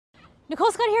Nicole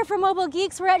Scott here from Mobile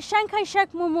Geeks. We're at Chiang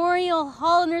Kai-shek Memorial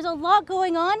Hall and there's a lot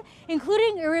going on,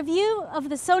 including a review of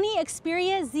the Sony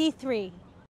Xperia Z3.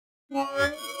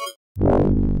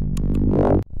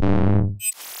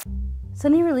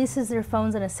 Sony releases their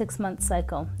phones in a 6-month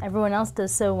cycle. Everyone else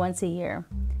does so once a year.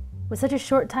 With such a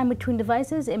short time between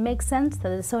devices, it makes sense that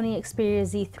the Sony Xperia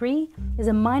Z3 is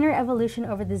a minor evolution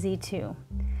over the Z2.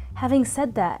 Having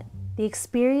said that, the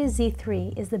Xperia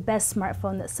Z3 is the best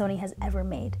smartphone that Sony has ever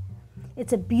made.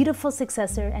 It's a beautiful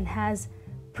successor and has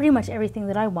pretty much everything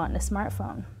that I want in a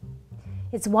smartphone.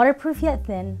 It's waterproof yet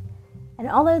thin, and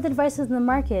all other devices in the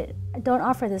market don't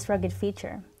offer this rugged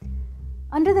feature.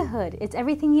 Under the hood, it's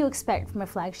everything you expect from a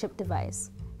flagship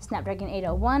device. Snapdragon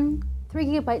 801, 3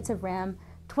 GB of RAM,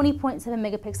 20.7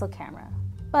 megapixel camera.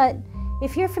 But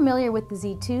if you're familiar with the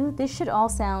Z2, this should all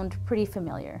sound pretty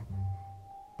familiar.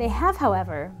 They have,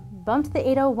 however, bumped the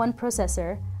 801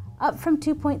 processor up from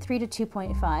 2.3 to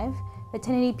 2.5. The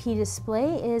 1080p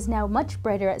display is now much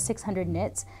brighter at 600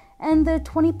 nits, and the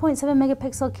 20.7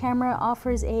 megapixel camera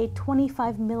offers a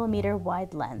 25mm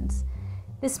wide lens.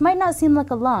 This might not seem like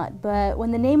a lot, but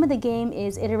when the name of the game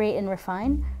is iterate and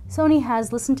refine, Sony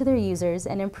has listened to their users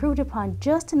and improved upon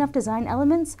just enough design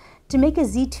elements to make a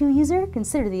Z2 user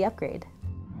consider the upgrade.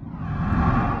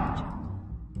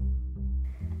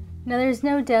 Now there's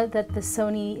no doubt that the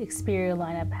Sony Xperia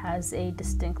lineup has a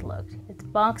distinct look. It's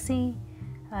boxy.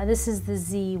 This is the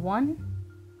Z1,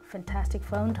 fantastic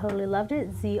phone, totally loved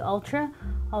it. Z Ultra,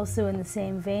 also in the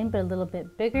same vein, but a little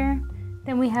bit bigger.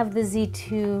 Then we have the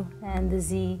Z2 and the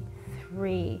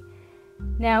Z3.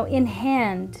 Now in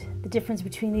hand, the difference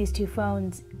between these two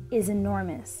phones is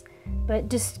enormous, but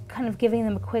just kind of giving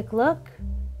them a quick look,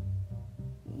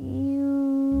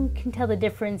 you can tell the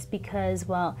difference because,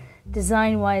 well,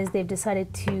 design-wise, they've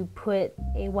decided to put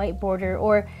a white border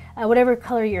or whatever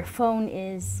color your phone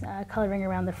is coloring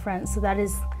around the front. So that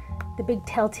is the big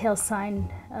telltale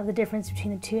sign of the difference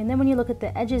between the two. And then when you look at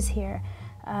the edges here,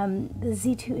 the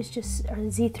Z2 is just, or the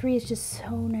Z3 is just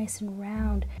so nice and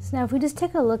round. So now if we just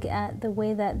take a look at the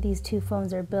way that these two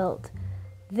phones are built,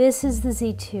 this is the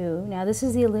Z2. Now this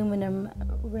is the aluminum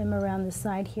rim around the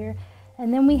side here.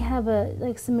 And then we have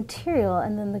some material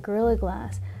and then the Gorilla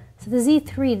Glass. So the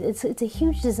Z3, it's a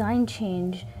huge design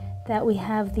change that we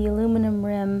have the aluminum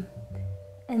rim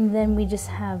and then we just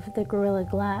have the Gorilla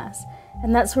Glass.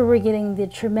 And that's where we're getting the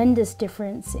tremendous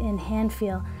difference in hand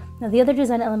feel. Now the other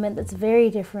design element that's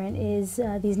very different is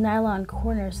these nylon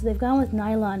corners. So they've gone with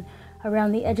nylon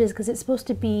around the edges because it's supposed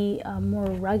to be more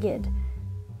rugged.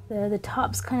 The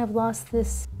top's kind of lost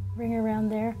this ring around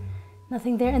there.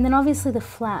 Nothing there. And then obviously the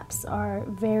flaps are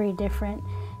very different.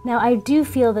 Now I do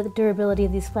feel that the durability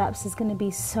of these flaps is going to be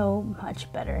so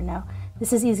much better. Now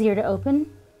this is easier to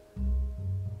open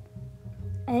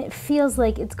and it feels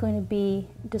like it's going to be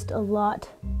just a lot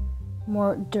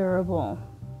more durable.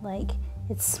 Like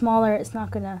it's smaller, it's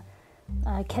not going to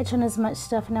catch on as much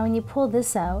stuff. Now when you pull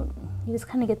this out, you just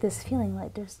kind of get this feeling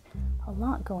like there's a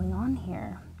lot going on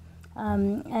here.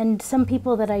 And some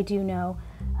people that I do know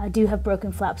do have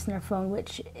broken flaps in their phone,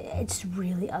 which it's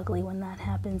really ugly when that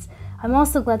happens. I'm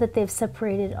also glad that they've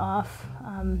separated off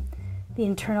the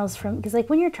internals from, because like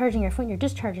when you're charging your phone, you're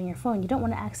just charging your phone. You don't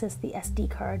want to access the SD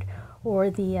card or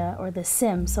the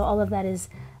SIM. So all of that is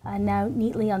now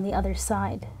neatly on the other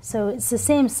side. So it's the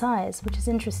same size, which is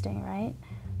interesting, right?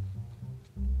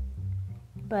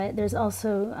 But there's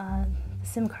also the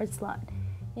SIM card slot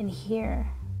in here.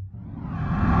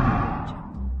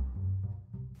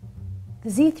 The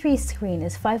Z3 screen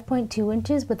is 5.2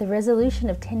 inches with a resolution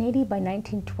of 1080 by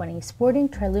 1920, sporting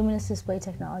triluminous display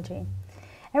technology.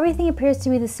 Everything appears to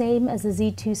be the same as the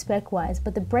Z2 spec-wise,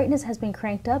 but the brightness has been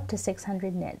cranked up to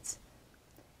 600 nits.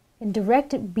 In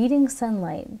direct beating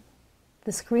sunlight,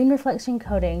 the screen reflection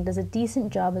coating does a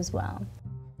decent job as well.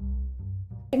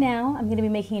 Right now, I'm going to be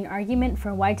making an argument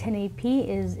for why 1080p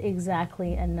is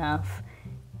exactly enough.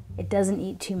 It doesn't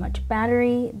eat too much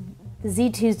battery. The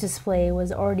Z2's display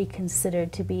was already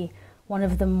considered to be one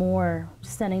of the more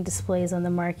stunning displays on the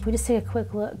market. If we just take a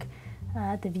quick look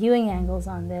at the viewing angles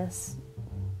on this,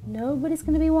 nobody's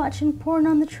going to be watching porn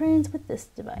on the trains with this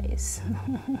device.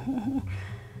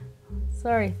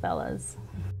 Sorry, fellas.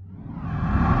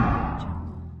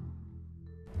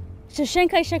 So Chiang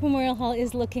Kai-shek Memorial Hall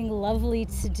is looking lovely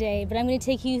today, but I'm going to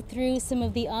take you through some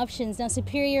of the options. Now,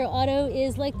 Superior Auto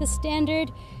is like the standard,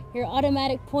 your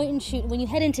automatic point and shoot. When you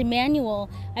head into manual,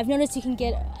 I've noticed you can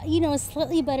get, a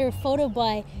slightly better photo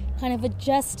by kind of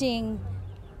adjusting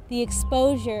the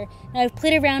exposure. Now, I've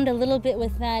played around a little bit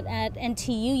with that at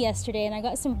NTU yesterday, and I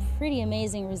got some pretty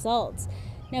amazing results.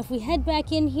 Now, if we head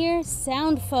back in here,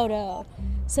 sound photo.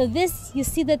 So this, you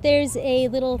see that there's a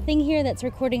little thing here that's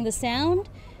recording the sound.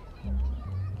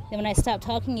 Then when I stop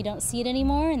talking, you don't see it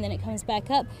anymore, and then it comes back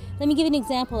up. Let me give you an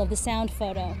example of the sound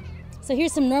photo. So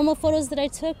here's some normal photos that I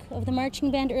took of the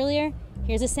marching band earlier.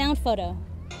 Here's a sound photo.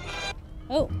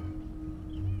 Oh,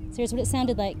 so here's what it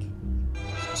sounded like.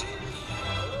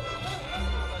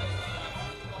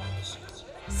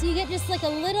 So you get just like a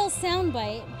little sound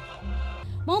bite.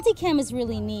 Multicam is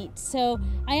really neat. So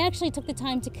I actually took the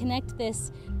time to connect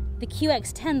the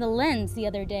QX10, the lens, the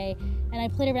other day, and I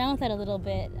played around with that a little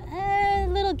bit. A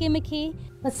little gimmicky.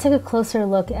 Let's take a closer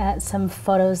look at some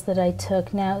photos that I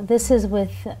took. Now, this is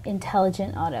with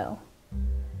intelligent auto.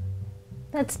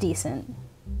 That's decent.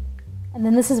 And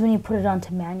then this is when you put it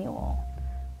onto manual,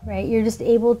 right? You're just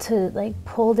able to like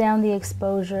pull down the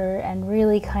exposure and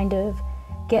really kind of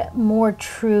get more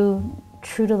true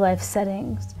to life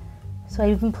settings. So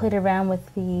I even played around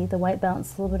with the white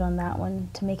balance a little bit on that one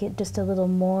to make it just a little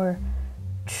more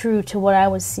true to what I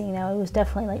was seeing. Now it was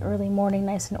definitely like early morning,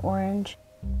 nice and orange.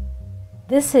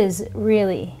 This is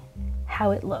really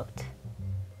how it looked,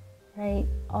 right?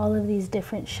 All of these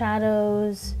different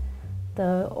shadows,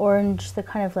 the orange, the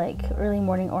kind of like early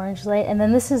morning orange light, and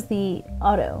then this is the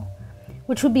auto,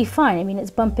 which would be fine. I mean,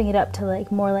 it's bumping it up to like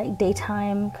more like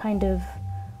daytime kind of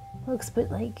looks,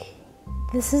 but like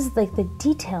this is like the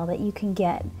detail that you can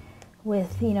get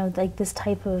with, you know, like this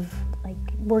type of like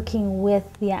working with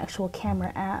the actual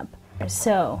camera app.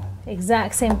 So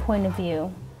exact same point of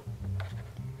view,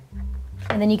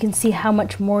 and then you can see how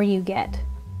much more you get,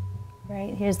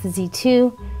 right? Here's the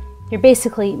Z2. You're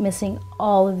basically missing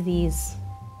all of these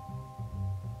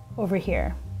over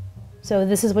here. So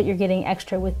this is what you're getting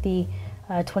extra with the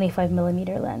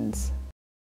 25mm lens.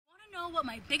 Want to know what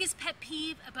my biggest pet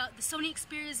peeve about the Sony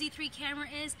Xperia Z3 camera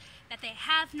is? That they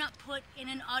have not put in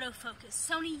an autofocus.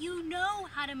 Sony, you know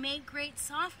how to make great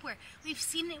software. We've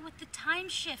seen it with the time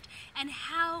shift and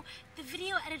how the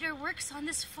video editor works on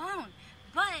this phone.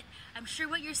 But I'm sure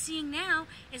what you're seeing now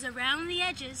is around the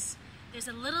edges, there's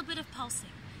a little bit of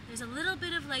pulsing. There's a little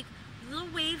bit of like little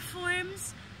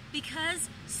waveforms because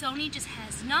Sony just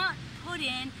has not put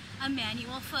in a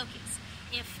manual focus.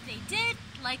 If they did,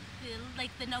 like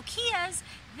the Nokias,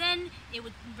 then it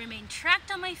would remain tracked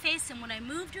on my face, and when I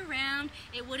moved around,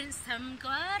 it wouldn't go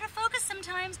out of focus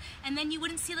sometimes, and then you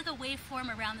wouldn't see like a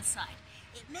waveform around the side.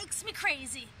 It makes me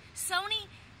crazy. Sony,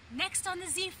 next on the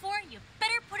Z4, you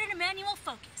better put in a manual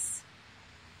focus.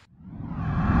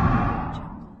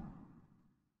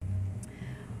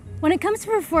 When it comes to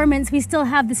performance, we still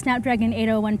have the Snapdragon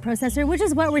 801 processor, which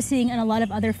is what we're seeing on a lot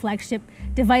of other flagship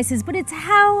devices, but it's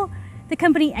how the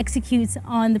company executes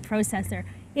on the processor.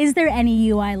 Is there any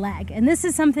UI lag? And this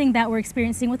is something that we're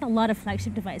experiencing with a lot of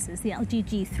flagship devices. The LG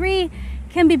G3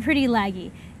 can be pretty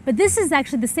laggy, but this is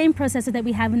actually the same processor that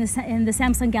we have in the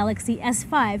Samsung Galaxy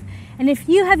S5. And if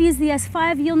you have used the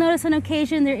S5, you'll notice on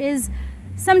occasion there is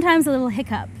sometimes a little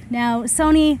hiccup. Now,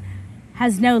 Sony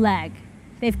has no lag.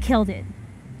 They've killed it.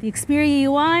 The Xperia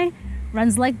UI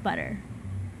runs like butter.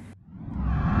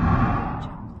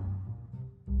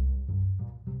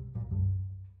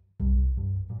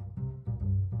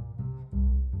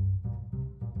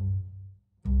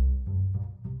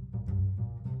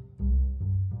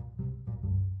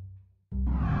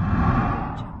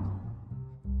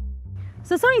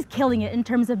 So Sony's killing it in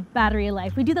terms of battery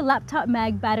life. We do the laptop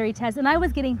mag battery test and I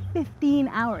was getting 15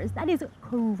 hours. That is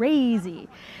crazy.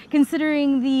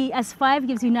 Considering the S5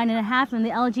 gives you 9.5 and the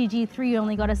LG G3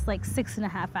 only got us like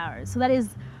 6.5 hours. So that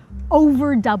is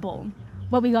over double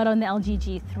what we got on the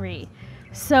LG G3.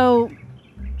 So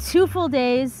 2 full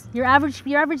days, your average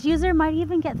user might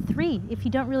even get 3 if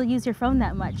you don't really use your phone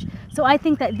that much. So I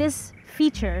think that this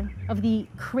feature of the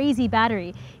crazy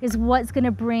battery is what's going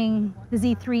to bring the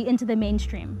Z3 into the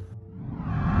mainstream.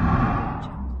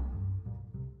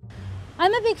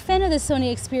 I'm a big fan of the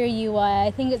Sony Xperia UI.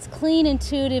 I think it's clean,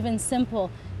 intuitive, and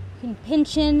simple. You can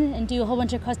pinch in and do a whole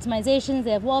bunch of customizations.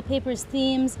 They have wallpapers,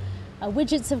 themes,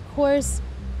 widgets, of course.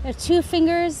 They have 2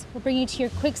 fingers, will bring you to your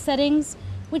quick settings,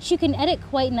 which you can edit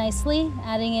quite nicely,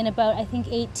 adding in about, I think,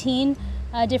 18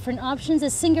 different options. A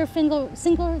single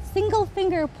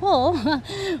finger pull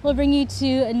will bring you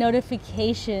to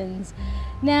notifications.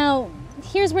 Now,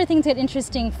 here's where things get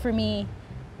interesting for me.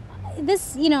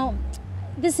 This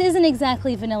isn't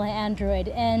exactly vanilla Android,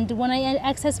 and when I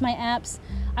access my apps,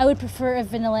 I would prefer a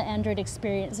vanilla Android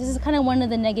experience. This is kind of one of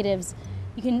the negatives.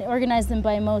 You can organize them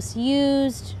by most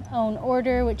used, own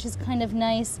order, which is kind of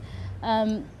nice.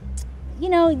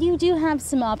 You do have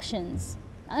some options.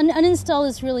 Uninstall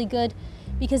is really good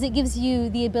because it gives you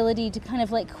the ability to kind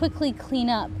of like quickly clean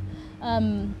up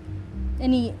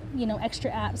any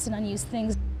extra apps and unused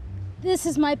things. This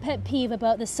is my pet peeve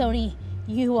about the Sony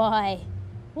UI.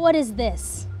 What is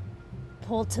this?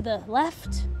 Pull to the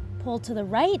left? Pull to the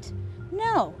right?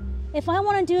 No. If I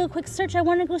want to do a quick search, I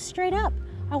want to go straight up.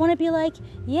 I want to be like,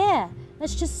 yeah,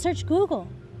 let's just search Google.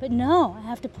 But no, I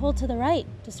have to pull to the right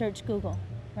to search Google,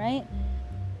 right?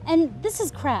 And this is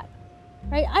crap,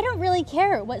 right? I don't really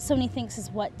care what Sony thinks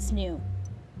is what's new,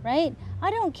 right?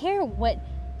 I don't care what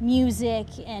music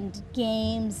and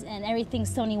games and everything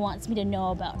Sony wants me to know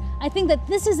about. I think that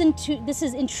this is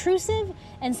intrusive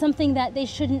and something that they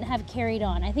shouldn't have carried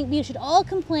on. I think we should all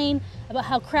complain about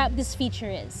how crap this feature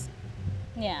is.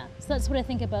 Yeah, so that's what I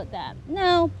think about that.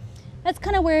 Now, that's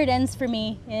kind of where it ends for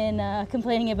me in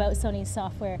complaining about Sony's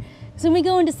software. So when we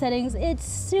go into settings, it's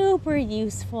super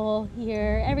useful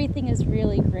here. Everything is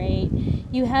really great.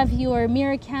 You have your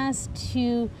Miracast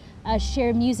to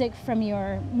share music from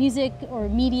your music or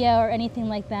media or anything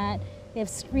like that. They have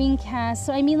screencasts.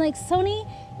 So I mean, like, Sony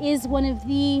is one of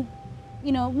the,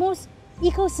 most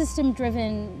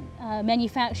ecosystem-driven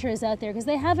manufacturers out there, because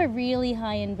they have a really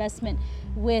high investment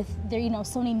with their,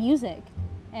 Sony Music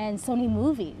and Sony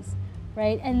Movies,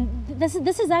 right? And this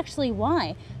is actually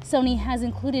why Sony has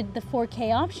included the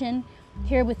 4K option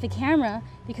here with the camera,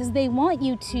 because they want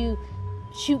you to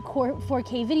shoot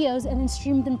 4K videos and then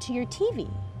stream them to your TV.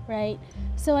 Right?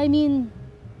 So I mean,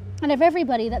 out of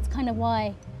everybody, that's kind of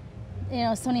why,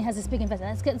 Sony has this big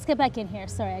investment. Let's get back in here.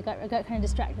 Sorry, I got kind of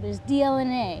distracted. There's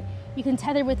DLNA. You can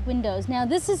tether with Windows. Now,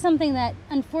 this is something that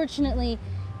unfortunately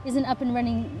isn't up and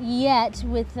running yet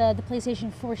with the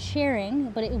PlayStation 4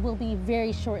 sharing, but it will be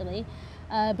very shortly.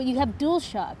 But you have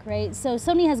DualShock, right? So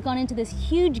Sony has gone into this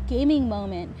huge gaming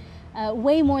moment,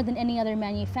 way more than any other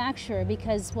manufacturer,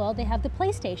 because, well, they have the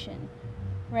PlayStation.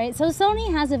 Right, so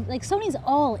Sony has Sony's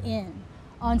all in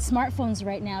on smartphones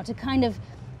right now to kind of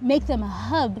make them a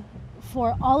hub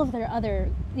for all of their other,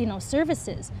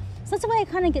 services. So that's why it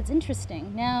kind of gets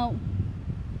interesting. Now,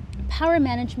 power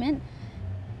management,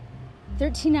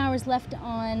 13 hours left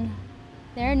on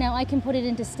there. Now I can put it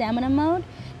into stamina mode.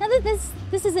 Now this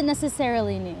isn't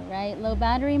necessarily new, right? Low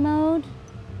battery mode,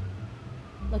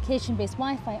 location-based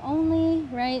Wi-Fi only,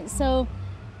 right? So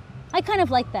I kind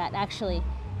of like that, actually.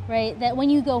 Right, that when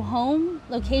you go home,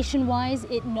 location-wise,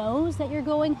 it knows that you're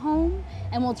going home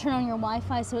and will turn on your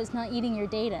Wi-Fi so it's not eating your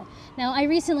data. Now, I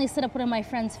recently set up one of my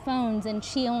friend's phones and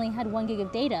she only had 1 gig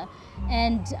of data,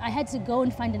 and I had to go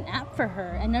and find an app for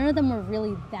her, and none of them were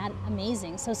really that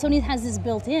amazing. So Sony has this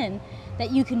built in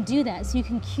that you can do that, so you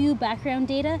can queue background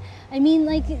data. I mean,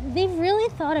 like, they've really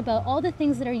thought about all the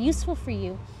things that are useful for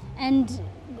you and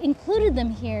included them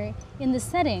here in the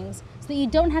settings so that you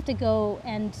don't have to go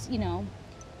and,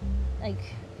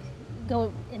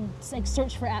 go and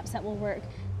search for apps that will work.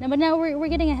 Now, but now we're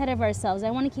getting ahead of ourselves. I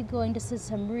want to keep going just to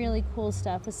some really cool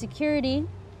stuff. With security,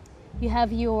 you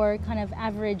have your kind of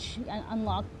average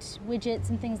unlocked widgets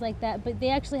and things like that, but they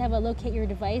actually have a locate your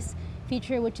device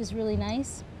feature, which is really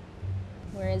nice.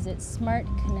 Where is it? Smart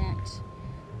Connect.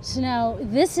 So now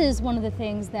this is one of the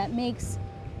things that makes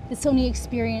the Sony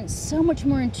experience so much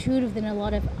more intuitive than a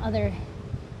lot of other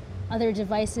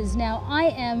devices. Now, I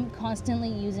am constantly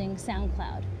using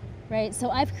SoundCloud, right? So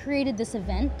I've created this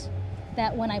event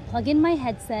that when I plug in my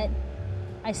headset,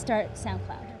 I start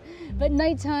SoundCloud. But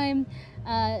nighttime,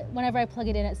 whenever I plug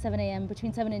it in at 7 a.m.,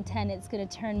 between 7 and 10, it's gonna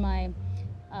turn my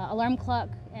alarm clock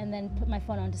and then put my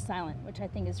phone on to silent, which I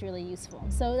think is really useful.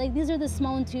 So these are the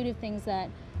small intuitive things that,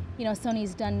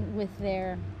 Sony's done with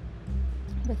their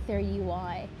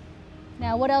UI.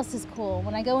 Now, what else is cool?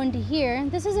 When I go into here,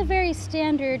 this is a very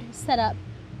standard setup,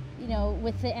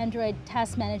 with the Android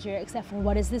Task Manager, except for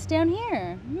what is this down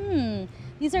here?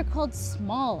 These are called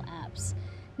small apps.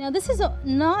 Now, this is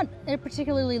not a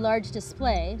particularly large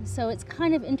display, so it's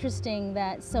kind of interesting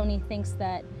that Sony thinks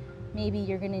that maybe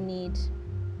you're going to need,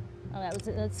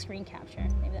 that's screen capture.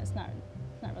 Maybe that's not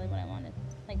really what I wanted.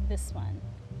 Like this one,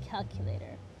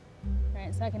 calculator,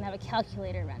 right? So I can have a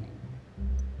calculator running.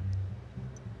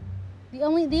 The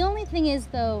only thing is,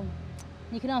 though,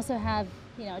 you can also have,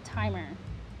 a timer,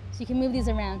 so you can move these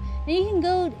around. Now you can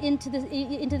go into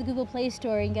the Google Play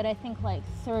Store and get, I think, like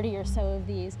 30 or so of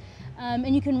these,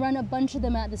 and you can run a bunch of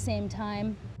them at the same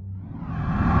time.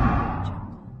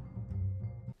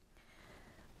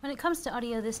 When it comes to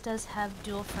audio, this does have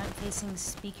dual front-facing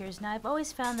speakers. Now, I've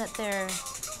always found that they're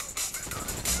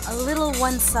a little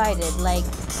one-sided, like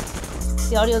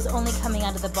the audio is only coming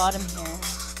out of the bottom here.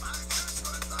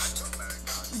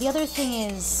 The other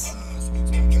thing is,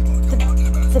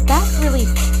 the back really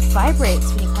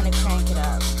vibrates when you kind of crank it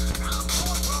up.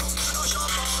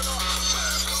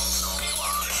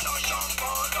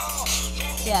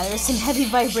 Yeah, there's some heavy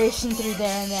vibration through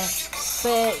there and there,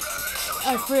 but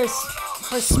for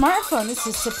For a smartphone, this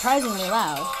is surprisingly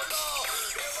loud.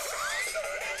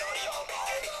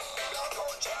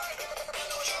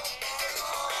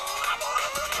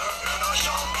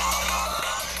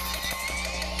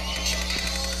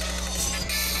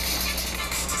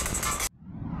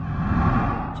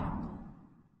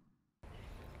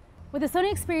 With the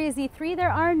Sony Xperia Z3, there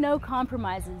are no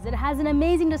compromises. It has an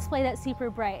amazing display that's super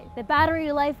bright. The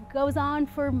battery life goes on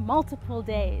for multiple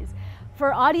days.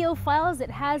 For audiophiles,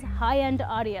 it has high-end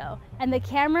audio, and the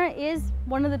camera is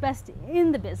one of the best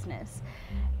in the business.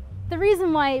 The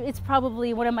reason why it's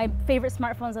probably one of my favorite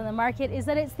smartphones on the market is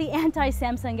that it's the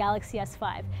anti-Samsung Galaxy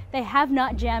S5. They have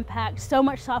not jam-packed so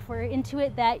much software into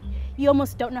it that you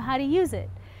almost don't know how to use it.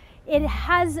 It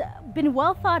has been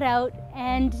well thought out,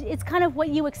 and it's kind of what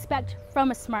you expect from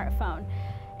a smartphone.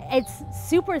 It's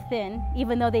super thin,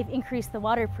 even though they've increased the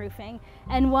waterproofing.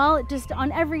 And while just on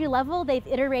every level, they've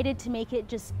iterated to make it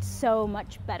just so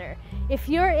much better. If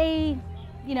you're a,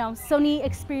 Sony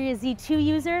Xperia Z2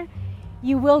 user,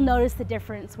 you will notice the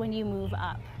difference when you move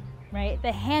up, right?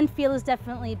 The hand feel is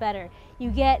definitely better. You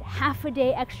get half a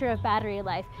day extra of battery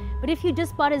life. But if you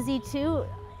just bought a Z2,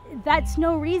 that's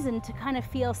no reason to kind of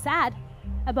feel sad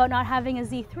about not having a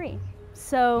Z3.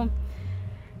 So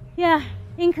yeah,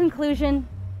 in conclusion,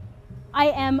 I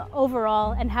am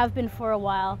overall, and have been for a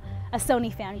while, a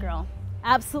Sony fangirl.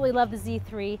 Absolutely love the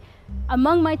Z3.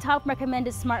 Among my top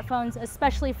recommended smartphones,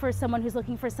 especially for someone who's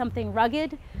looking for something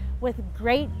rugged with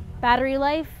great battery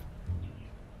life,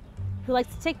 who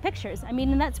likes to take pictures.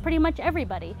 And that's pretty much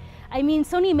everybody.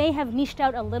 Sony may have niched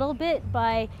out a little bit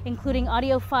by including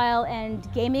audiophile and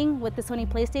gaming with the Sony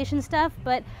PlayStation stuff,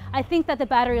 but I think that the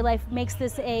battery life makes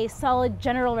this a solid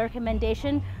general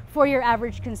recommendation for your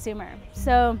average consumer.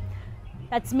 So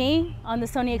that's me on the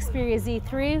Sony Xperia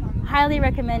Z3, highly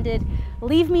recommended.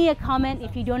 Leave me a comment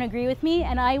if you don't agree with me,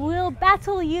 and I will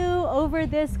battle you over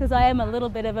this because I am a little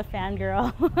bit of a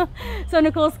fangirl. So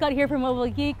Nicole Scott here from Mobile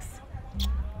Geeks.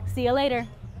 See you later.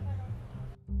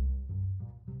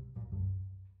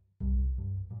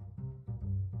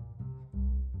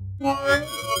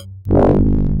 What?